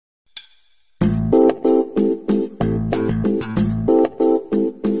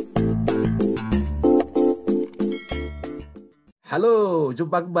Halo,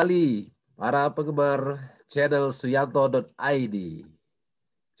 jumpa kembali para penggemar channel Suyanto.id.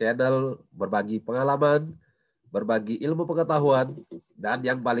 Channel berbagi pengalaman, berbagi ilmu pengetahuan, dan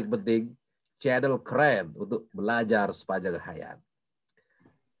yang paling penting, channel keren untuk belajar sepanjang hayat.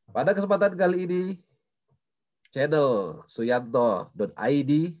 Pada kesempatan kali ini, channel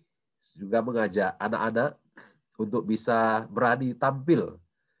Suyanto.id juga mengajak anak-anak untuk bisa berani tampil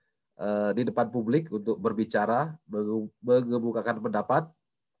di depan publik untuk berbicara, mengemukakan pendapat.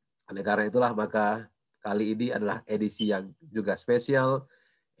 Oleh karena itulah maka kali ini adalah edisi yang juga spesial,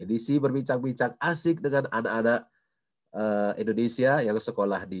 edisi berbincang-bincang asik dengan anak-anak Indonesia yang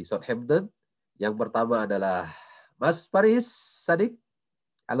sekolah di Southampton. Yang pertama adalah Mas FARRIS Sadiq.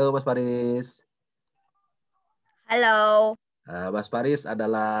 Halo Mas FARRIS. Halo. Mas FARRIS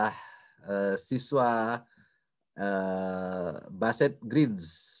adalah siswa Bassett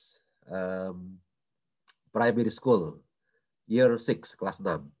Greens Primary School, Year 6, kelas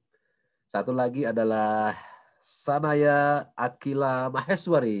 6. Satu lagi adalah Shanaya Akila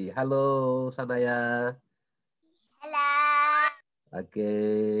Maheswari. Halo Shanaya. Halo. Oke,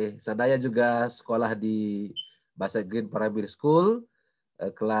 Shanaya juga sekolah di Bassett Green Primary School.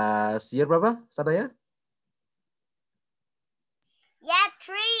 Kelas year berapa Shanaya? Year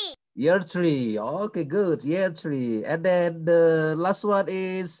 3. Year 3. Okay, good. Year 3. And then the last one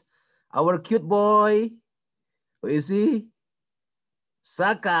is our cute boy. Who is he?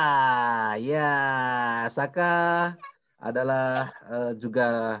 Saka. Ya, Saka adalah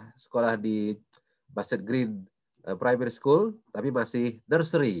juga sekolah di Bassett Green Primary School, tapi masih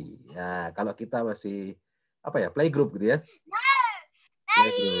nursery. Ya, kalau kita masih apa ya, playgroup gitu ya? No,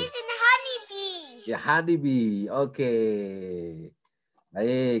 he's in honeybee. Ya, honeybee. Oke.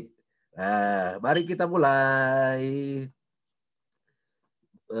 Baik. Nah, mari kita mulai.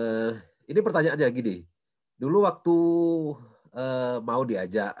 Ini pertanyaannya gini. Dulu waktu mau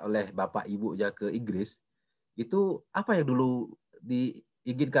diajak oleh bapak ibunya ke Inggris, itu apa yang dulu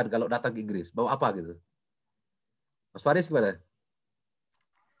diinginkan kalau datang ke Inggris? Mau apa gitu? Mas Faris gimana?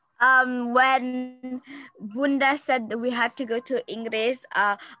 When Bunda said that we had to go to Inggris,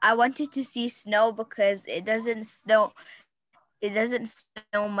 I wanted to see snow because it doesn't snow. It doesn't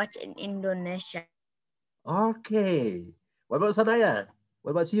snow much in Indonesia. Oke. What about Sanaya?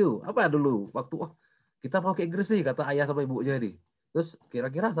 What about you? Apa dulu waktu kita mau ke Inggris nih kata ayah sama ibunya nih. Terus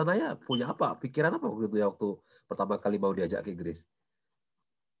kira-kira Sanaya punya apa? Pikiran apa waktu itu ya waktu pertama kali mau diajak ke Inggris?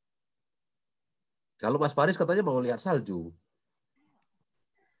 Kalau Mas Faris katanya mau lihat salju.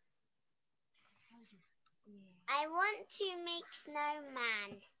 I want to make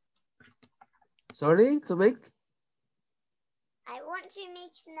snowman. Sorry, to make? I want to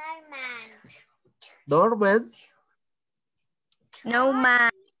make snowman. Norman?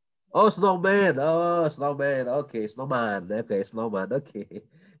 Snowman. Oh, snowman. Oh, snowman. Okay, snowman. Okay, snowman. Okay.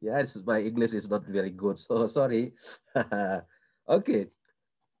 Yeah, my English is not very good. So sorry. Oke.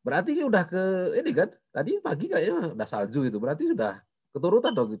 Berarti udah ke ini kan? Tadi pagi kayaknya udah salju itu. Berarti sudah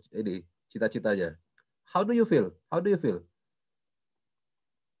keturutan dong ini cita-citanya. How do you feel? How do you feel?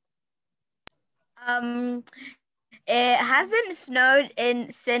 It hasn't snowed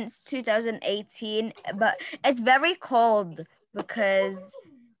since 2018, but it's very cold because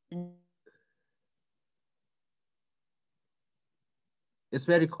It's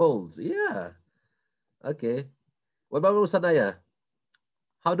very cold. Yeah. Okay. What about Sanaya?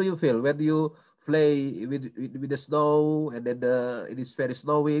 How do you feel when you play with the snow and then it is very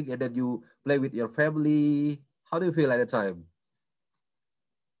snowing and then you play with your family? How do you feel at the time?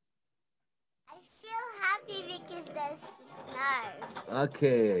 I feel happy because there's snow.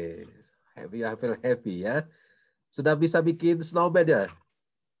 Okay. Happy, I feel happy ya. Sudah bisa bikin snowman ya?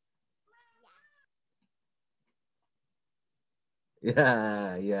 Ya,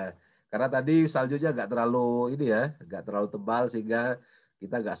 ya. Karena tadi saljunya nggak terlalu ini ya, nggak terlalu tebal sehingga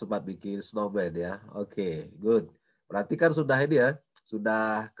kita nggak sempat bikin snowman ya. Oke, good. Berarti kan sudah ini ya,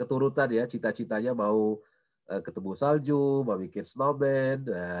 sudah keturutan ya cita-citanya mau ketemu salju, mau bikin snowman.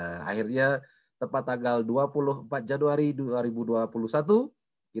 Nah, akhirnya tepat tanggal 24 Januari 2021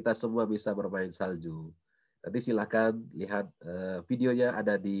 kita semua bisa bermain salju. Nanti silahkan lihat videonya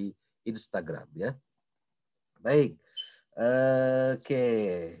ada di Instagram ya. Baik. Oke.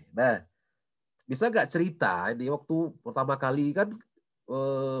 Nah, bisa nggak cerita ini waktu pertama kali kan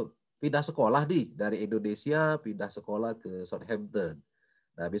pindah sekolah nih dari Indonesia pindah sekolah ke Southampton.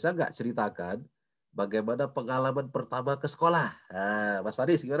 Nah, bisa nggak ceritakan bagaimana pengalaman pertama ke sekolah? Nah, Mas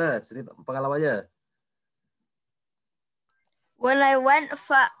Faris gimana cerita pengalamannya? When I went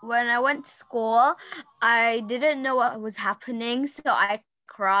to school, I didn't know what was happening, so I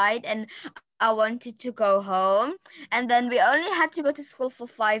cried and I wanted to go home, and then we only had to go to school for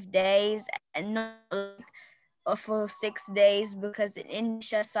 5 days and not like for 6 days, because in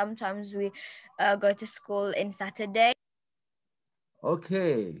Indonesia sometimes we go to school in Saturday.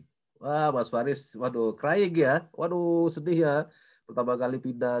 Oke. Wah, Mas Faris, waduh, crying ya. Waduh, sedih ya. Pertama kali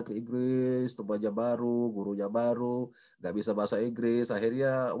pindah ke Inggris, temannya baru, gurunya baru, nggak bisa bahasa Inggris.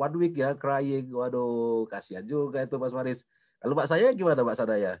 Akhirnya 1 week ya, crying. Waduh, kasihan juga itu Mas Faris. Kalau Mbak saya gimana Mbak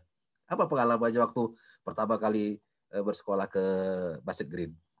Sanaya? Apa pengalamannya waktu pertama kali bersekolah ke Basit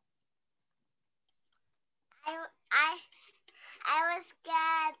Green? I I was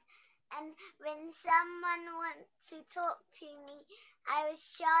scared, and when someone wants to talk to me, I was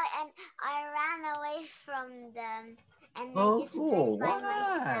shy and I ran away from them, and I just played by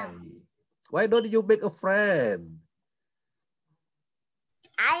myself. Why don't you make a friend?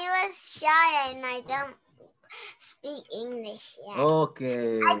 I was shy and I don't speak English yet.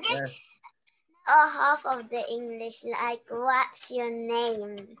 Okay. I just know half of the English, like what's your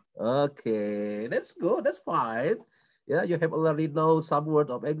name? Okay, that's good. That's fine. Yeah, you have already know some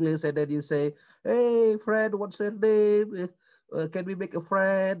word of English, and then you say, "Hey, friend, what's your name? Can we make a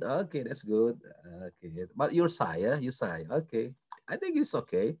friend?" Okay, that's good. Okay, but you're shy, yeah? You shy. Okay, I think it's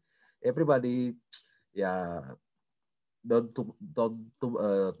okay. Everybody, yeah, don't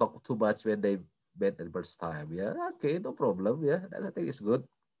talk too much when they met the first time. Yeah, okay, no problem. Yeah, that I think is good.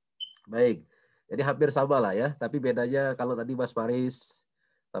 Baik. Jadi hampir sama lah ya, tapi bedanya kalau tadi Mas Paris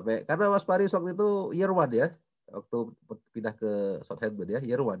sampai karena Mas Paris waktu itu year one ya, waktu pindah ke Southampton ya,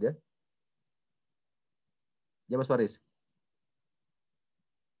 year one ya. Ya Mas Paris.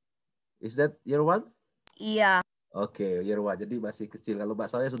 Is that year one? Iya. Oke, year one. Jadi masih kecil. Kalau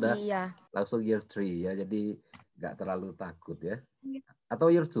Mbak saya sudah Iya. langsung year 3 ya, jadi nggak terlalu takut ya. Atau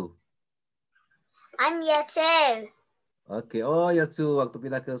year 2? I'm year 2. Oke, oh year 2 waktu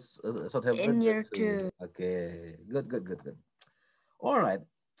pindah ke Southampton. In year 2. Oke, good. Alright.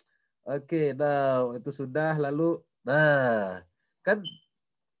 Oke, nah itu sudah lalu, nah kan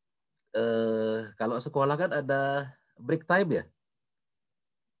kalau sekolah kan ada break time ya.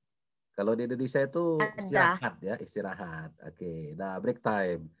 Kalau di Indonesia itu istirahat ya, istirahat. Oke, nah break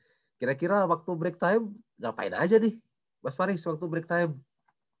time. Kira-kira waktu break time ngapain aja nih, Mas Faris waktu break time?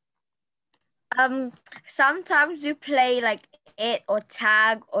 Sometimes we play like it or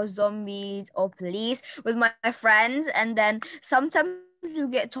tag or zombies or police with my friends, and then sometimes we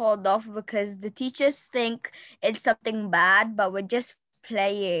get told off because the teachers think it's something bad, but we're just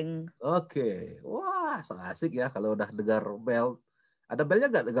playing. Oke, wah sangat asik ya kalau udah dengar bel. Ada belnya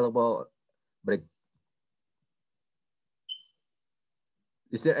nggak kalau mau break?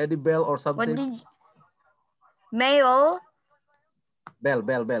 Is there any bell or something? Mail? Bell.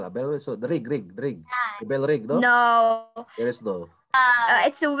 So the ring. The bell ring, no? No. There is no.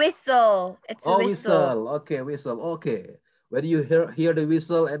 It's a whistle. It's a whistle. Okay, whistle. Okay. When you hear the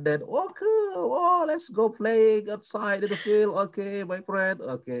whistle and then, okay, oh, let's go playing outside in the field. Okay, my friend.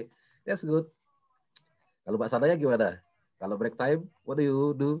 Okay, that's good. Kalau Mbak Sanaya gimana? Kalau break time, what do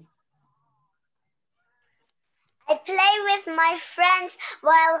you do? I play with my friends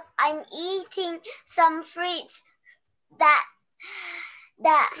while I'm eating some fruits that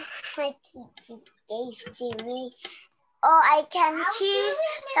my teacher gave to me. Or I can choose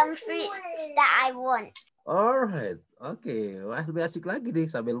some fruits that I want. Alright, oke. Wah, lebih asik lagi nih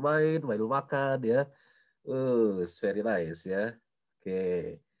sambil main makan ya. It's very nice ya.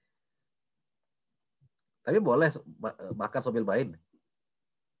 Oke. Tapi boleh makan sambil main?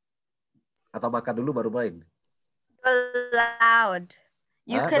 Atau makan dulu baru main? Allowed.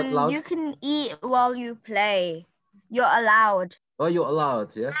 You can eat while you play. You're allowed. Oh, you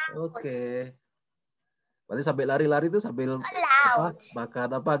allowed ya. Oke. Berarti sambil lari-lari itu sambil makan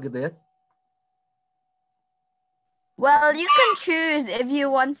apa gitu ya? Well, you can choose if you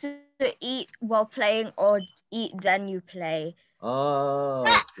want to eat while playing or eat then you play. Oh,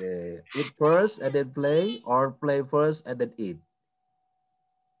 okay. Eat first and then play, or play first and then eat.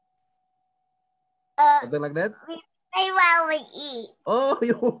 Something like that? We play while we eat. Oh,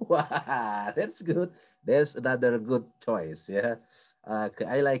 that's good. That's another good choice, yeah.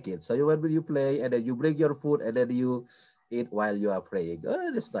 I like it. So when you play and then you bring your food and then you eat while you are playing.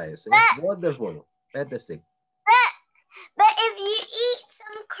 Oh, that's nice. Yeah. Wonderful. Fantastic. But if you eat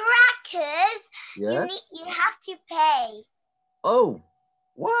some crackers, yeah, you have to pay. Oh,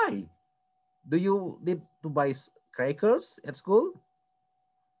 why? Do you need to buy crackers at school?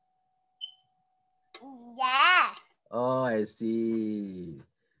 Yeah. Oh, I see.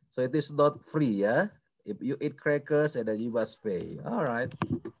 So it is not free, yeah? If you eat crackers and then you must pay. All right.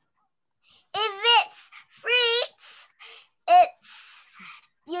 If it's fruits,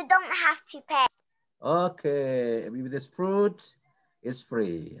 you you don't have to pay. Okay, if it is fruit, it's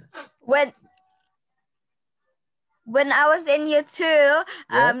free. When I was in year 2,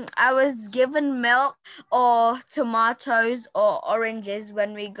 Yeah. I was given milk or tomatoes or oranges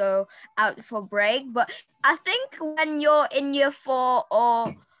when we go out for break. But I think when you're in year 4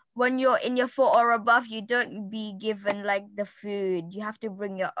 or when you're in year 4 or above, you don't be given like the food. You have to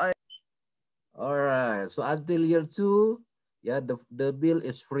bring your own. All right. So until year 2, yeah, the bill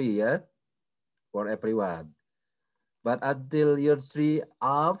is free, yeah, for everyone. But until year 3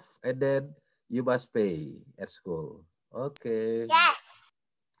 off, and then you must pay at school. Okay. Yes.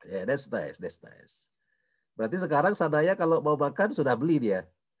 Yeah, that's nice. That's nice. Berarti sekarang Sanaya kalau mau makan sudah beli dia.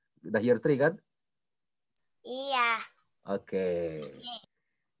 Udah year 3 kan? Iya. Oke.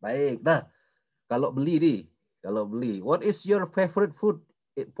 Baik. Nah, kalau beli, what is your favorite food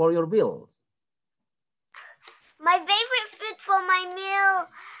for your meal? My favorite food for my meal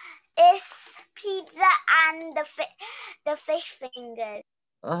is pizza and the fish fingers.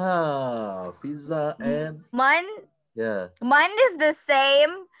 Pizza and Mine is the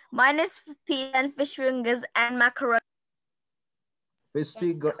same. Mine is pizza and fish fingers and macaroni. Fish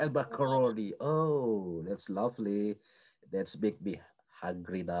finger and macaroni. Oh, that's lovely. That's make me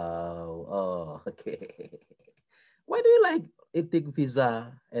hungry now. Oh, okay. Why do you like eating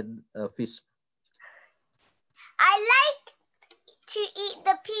pizza and fish? I like to eat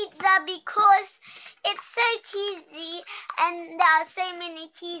the pizza because it's so cheesy and there are so many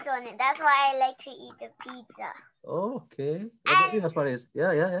cheese on it. That's why I like to eat the pizza. Oh, okay. What about you, Paris?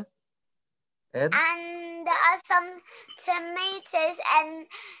 Yeah. And there are some tomatoes and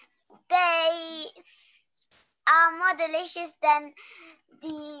they are more delicious than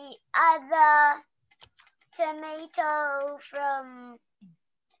the other tomato from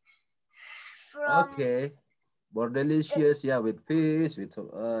Okay. More delicious, yeah, with fish, with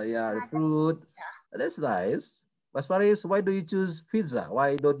fruit. That's nice. Mas Faris, why do you choose pizza?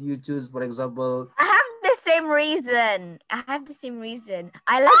 Why don't you choose, for example? I have the same reason. I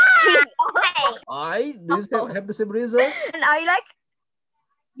like cheese. Do you have the same reason? And I like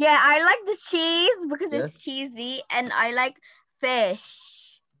the cheese because it's cheesy, and I like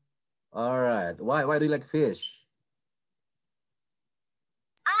fish. All right. Why do you like fish?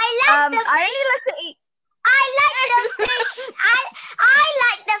 I like the fish. I really like to eat. I like the fish. I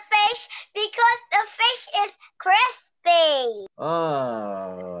like the fish because the fish is crispy.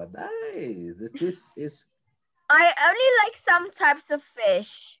 Oh, nice. The fish is... I only like some types of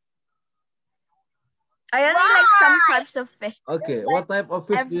fish. Okay, what type of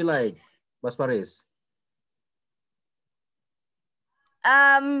fish do you like, Mas Faris?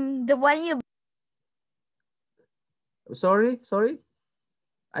 The one you... Sorry?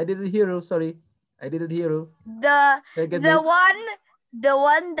 I didn't hear you. Sorry. I didn't hear you. The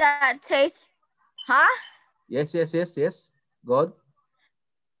one that tastes... Huh? Yes. Go on.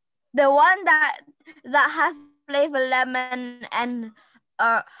 The one that has flavor lemon and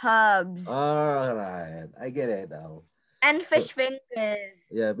herbs. All right. I get it now. And fish fingers.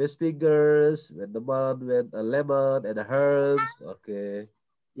 Yeah, fish fingers with the bun, with a lemon and the herbs. Okay.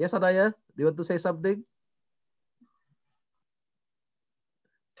 Yes, Anaya, do you want to say something?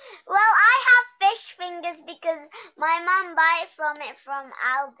 Well, I have fish fingers because my mom buy from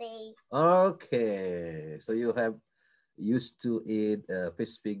Aldi. Okay. So you have used to eat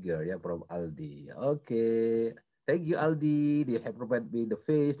fish finger, yeah, from Aldi. Okay. Thank you, Aldi. They have provided me the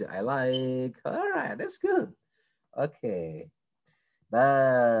fish that I like. All right, that's good. Okay.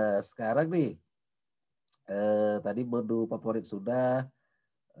 Nah, sekarang nih, tadi menu favorit sudah.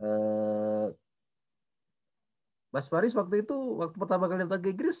 Mas Faris waktu itu, waktu pertama kali datang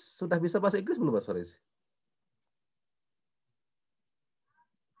ke Inggris, sudah bisa bahasa Inggris belum, Mas Faris?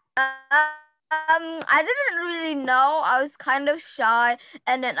 I didn't really know. I was kind of shy.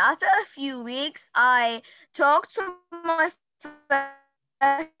 And then after a few weeks, I talked to my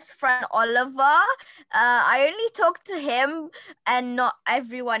best friend, Oliver. I only talked to him and not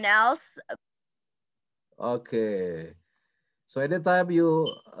everyone else. Okay. So anytime you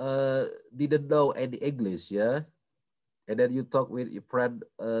didn't know any English, yeah? And then you talk with your friend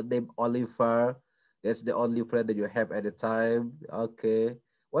named Oliver. That's the only friend that you have at the time. Okay.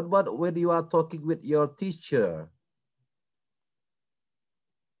 What about when you are talking with your teacher?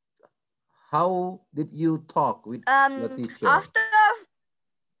 How did you talk with your teacher? After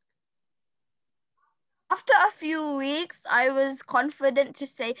a few weeks, I was confident to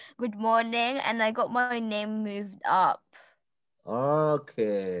say good morning, and I got my name moved up.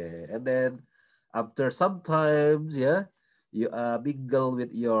 Okay. And then after some times, yeah, you mingle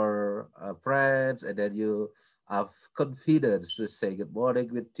with your friends, and then you have confidence to say good morning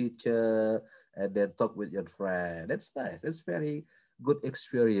with teacher, and then talk with your friend. That's nice. That's very good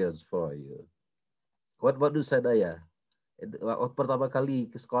experience for you. What about you, Sanaya? Waktu pertama kali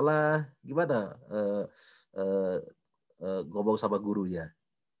ke sekolah, gimana uh, ngomong sama gurunya?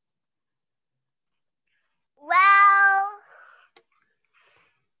 Well,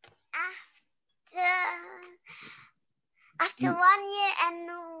 after 1 year and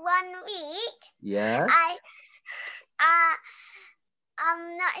 1 week, Yeah.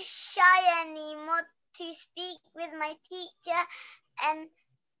 I'm not shy anymore to speak with my teacher, and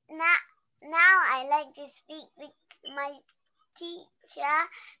now I like to speak with my teacher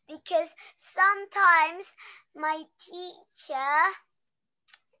because sometimes my teacher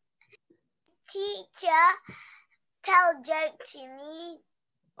tell joke to me.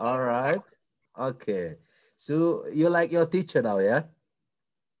 All right. Okay. So you like your teacher now, yeah?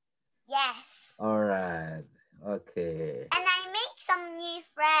 Yes. All right. Okay. And I make some new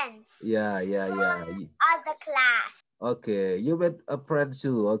friends. Yeah. From other class. Okay. You met a friend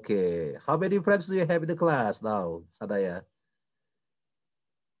too. Okay. How many friends do you have in the class now, Sanaya?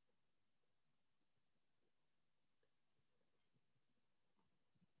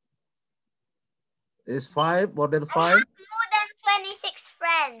 Is 5? More than 5? I have more than 26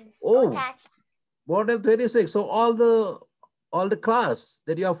 friends. Oh, more than 26. So all the class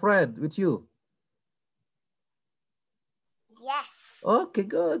that you have friend with you. Yes. Okay,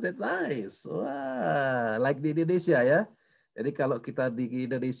 good. That's nice. Wah, like di Indonesia ya. Jadi kalau kita di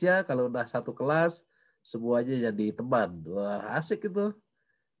Indonesia, kalau udah satu kelas, semuanya jadi teman. Wah, asik itu.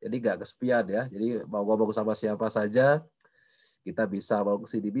 Jadi nggak kesepian ya. Jadi mau ngomong sama siapa saja, kita bisa mau ke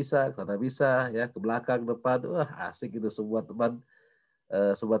sini bisa, ke sana bisa, ya ke belakang, depan. Wah, asik itu semua teman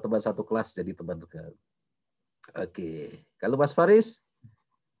satu kelas jadi teman kan. Oke. Kalau Mas Faris,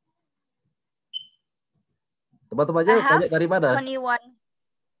 teman-temannya banyak dari mana? 21.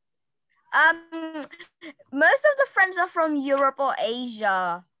 Most of the friends are from Europe or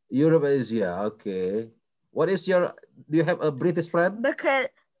Asia. Europe, Asia. Okay. What is your? Do you have a British friend? Because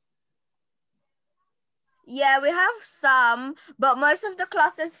yeah, we have some, but most of the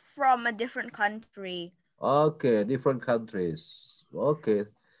class is from a different country. Okay, different countries. Okay.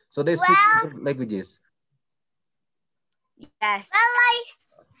 So they speak different languages. Yes.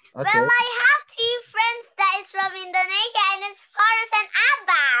 Well, I have 2 friends that is from Indonesia, and it's Farris and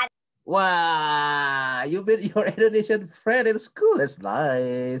Abad. Wow, you met your Indonesian friend in school. That's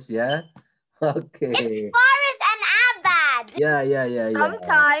nice. Yeah. Okay. It's Farris and Abad. Yeah.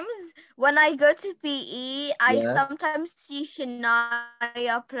 Sometimes when I go to PE, I Yeah. sometimes see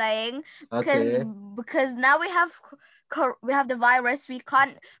Shanaya playing Okay. because now we have the virus. We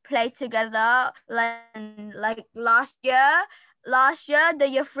can't play together like last year. Last year, the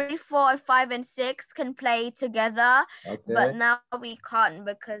year 3, 4, 5, and 6 can play together, Okay. but now we can't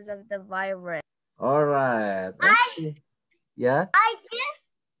because of the virus. All right. Okay. Yeah. I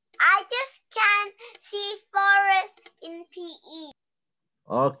just can see Farris in PE.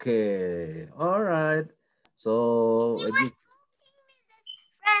 Okay. All right. So He was talking with his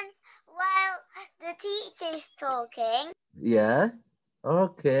friends while the teacher is talking. yeah.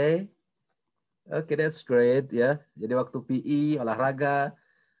 Okay. Okay, that's great ya. Jadi waktu PE olahraga,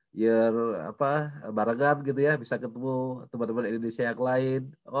 ya barengan gitu ya, bisa ketemu teman-teman Indonesia yang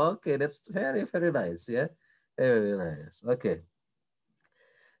lain. Oke, that's very very nice ya. Very nice. Oke.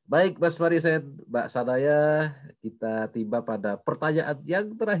 Baik, Mas Marisen, Mbak Sanaya, kita tiba pada pertanyaan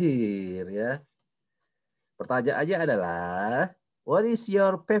yang terakhir ya. Pertanyaannya adalah, what is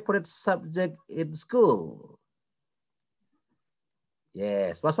your favorite subject in school?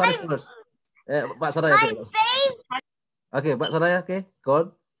 Yes, Mas Faris first. Mbak Sanaya. My favorite. Oke, Mbak Sanaya, oke. Go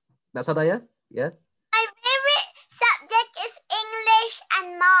on. Mbak Sanaya, ya. My favorite subject is English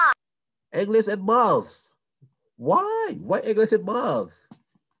and math. English and math. Why? Why English and math?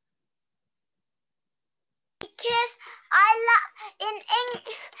 Because I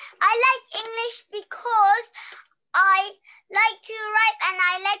like English because I like to write, and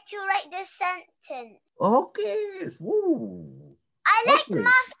I like to write the sentence. Okay. Woo. I like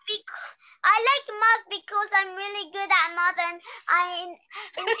math because I'm really good at math, and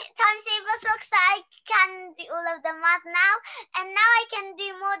in Timesavers Rocks I can do all of the math now, and now I can do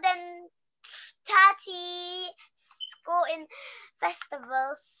more than 30 score in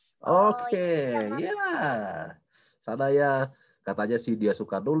festivals. Oke, ya. Sanaya katanya sih dia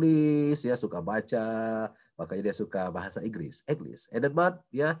suka nulis, ya suka baca, makanya dia suka bahasa Inggris. And then math,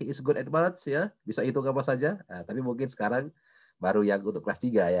 ya, he is good at maths ya, bisa hitung apa saja. Nah, tapi mungkin sekarang baru yang untuk kelas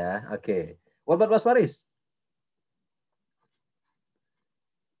 3 ya. Oke. What about Mas Faris?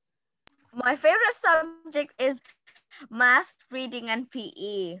 My favorite subject is math, reading, and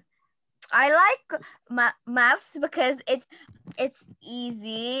PE. I like maths because it's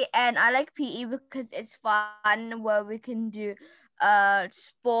easy, and I like PE because it's fun where we can do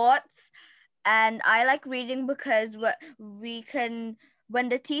sports, and I like reading because we can when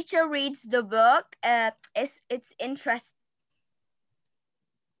the teacher reads the book, it's interesting.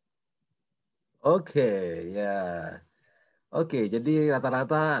 Oke, ya. Oke, jadi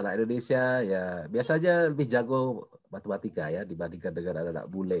rata-rata anak Indonesia ya biasanya lebih jago matematika ya dibandingkan dengan anak-anak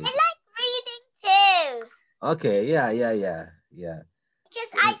bule. I like reading too. Oke, ya, ya, ya, ya.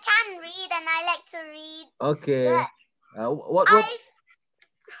 Because I can read and I like to read. Oke. But What I've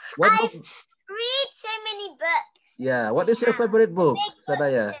book? read so many books. Yeah, what is your favorite book, Big books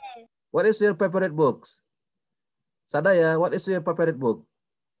Sanaya? too. What is your favorite books? Sanaya, what is your favorite book?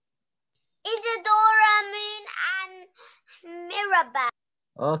 Isadora, Moon, and Mirabelle.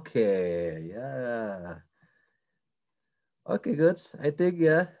 Okay, ya. Oke, good. I think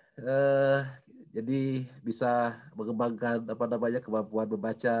ya. Jadi bisa mengembangkan apa namanya kemampuan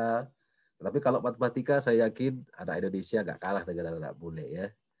membaca. Tapi kalau matematika saya yakin anak Indonesia nggak kalah dengan anak bule ya.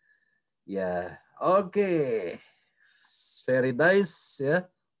 Ya, oke. Very nice ya.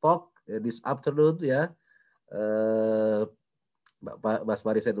 Talk this afternoon ya. Mas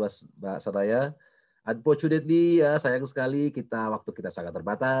Maris dan Mbak Sanaya. Unfortunately ya sayang sekali waktu kita sangat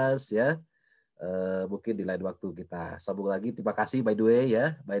terbatas ya. Mungkin di lain waktu kita sambung lagi. Terima kasih by the way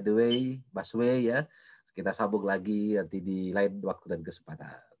ya. By the way, Baswe ya. Kita sambung lagi nanti di lain waktu dan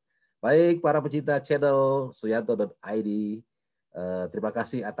kesempatan. Baik para pecinta channel Suyanto.id. Terima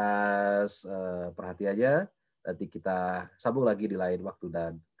kasih atas perhatiannya. Nanti kita sambung lagi di lain waktu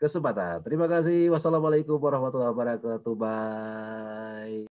dan kesempatan. Terima kasih. Wassalamualaikum warahmatullahi wabarakatuh. Bye.